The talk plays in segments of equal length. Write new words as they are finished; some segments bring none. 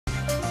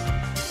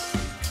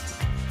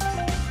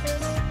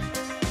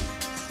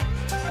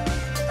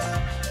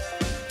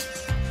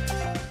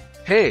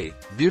Hey,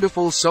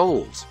 beautiful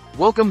souls!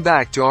 Welcome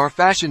back to our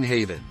fashion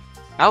haven.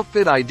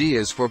 Outfit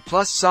ideas for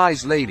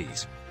plus-size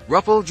ladies,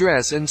 ruffle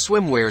dress and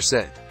swimwear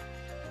set.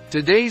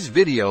 Today's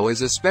video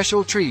is a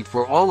special treat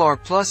for all our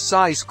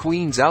plus-size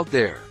queens out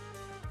there.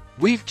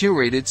 We've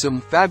curated some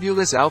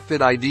fabulous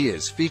outfit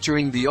ideas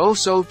featuring the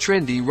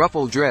oh-so-trendy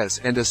ruffle dress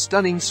and a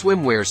stunning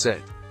swimwear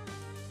set.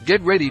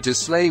 Get ready to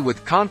slay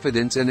with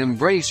confidence and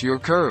embrace your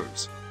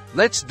curves.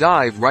 Let's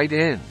dive right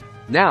in.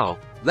 Now,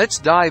 let's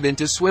dive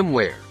into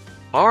swimwear.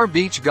 Our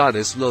beach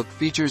goddess look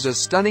features a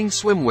stunning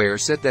swimwear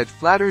set that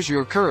flatters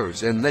your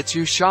curves and lets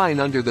you shine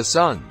under the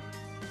sun.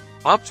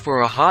 Opt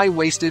for a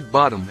high-waisted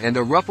bottom and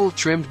a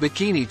ruffle-trimmed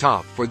bikini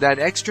top for that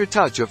extra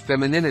touch of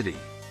femininity.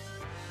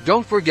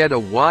 Don't forget a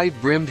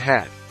wide-brimmed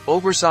hat,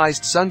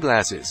 oversized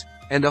sunglasses,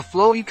 and a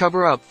flowy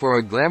cover-up for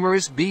a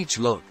glamorous beach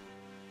look.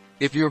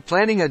 If you're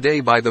planning a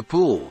day by the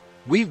pool,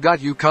 we've got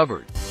you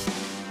covered.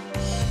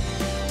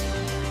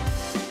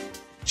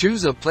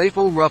 Choose a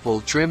playful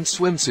ruffle-trimmed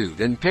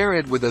swimsuit and pair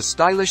it with a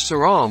stylish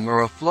sarong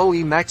or a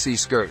flowy maxi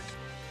skirt.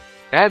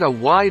 Add a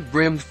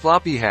wide-brimmed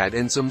floppy hat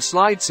and some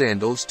slide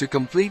sandals to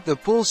complete the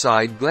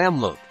poolside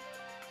glam look.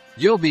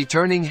 You'll be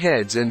turning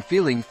heads and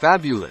feeling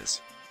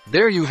fabulous.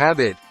 There you have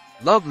it,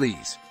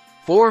 lovelies.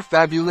 4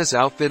 fabulous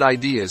outfit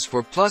ideas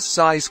for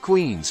plus-size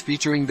queens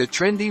featuring the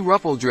trendy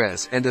ruffle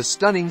dress and a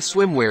stunning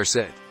swimwear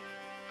set.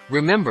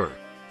 Remember,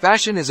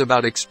 fashion is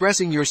about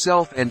expressing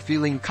yourself and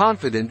feeling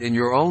confident in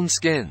your own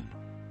skin.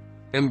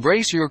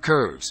 Embrace your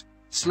curves,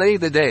 slay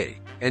the day,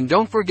 and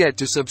don't forget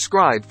to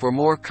subscribe for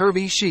more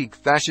curvy chic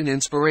fashion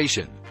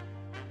inspiration.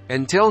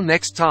 Until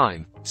next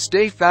time,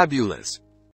 stay fabulous.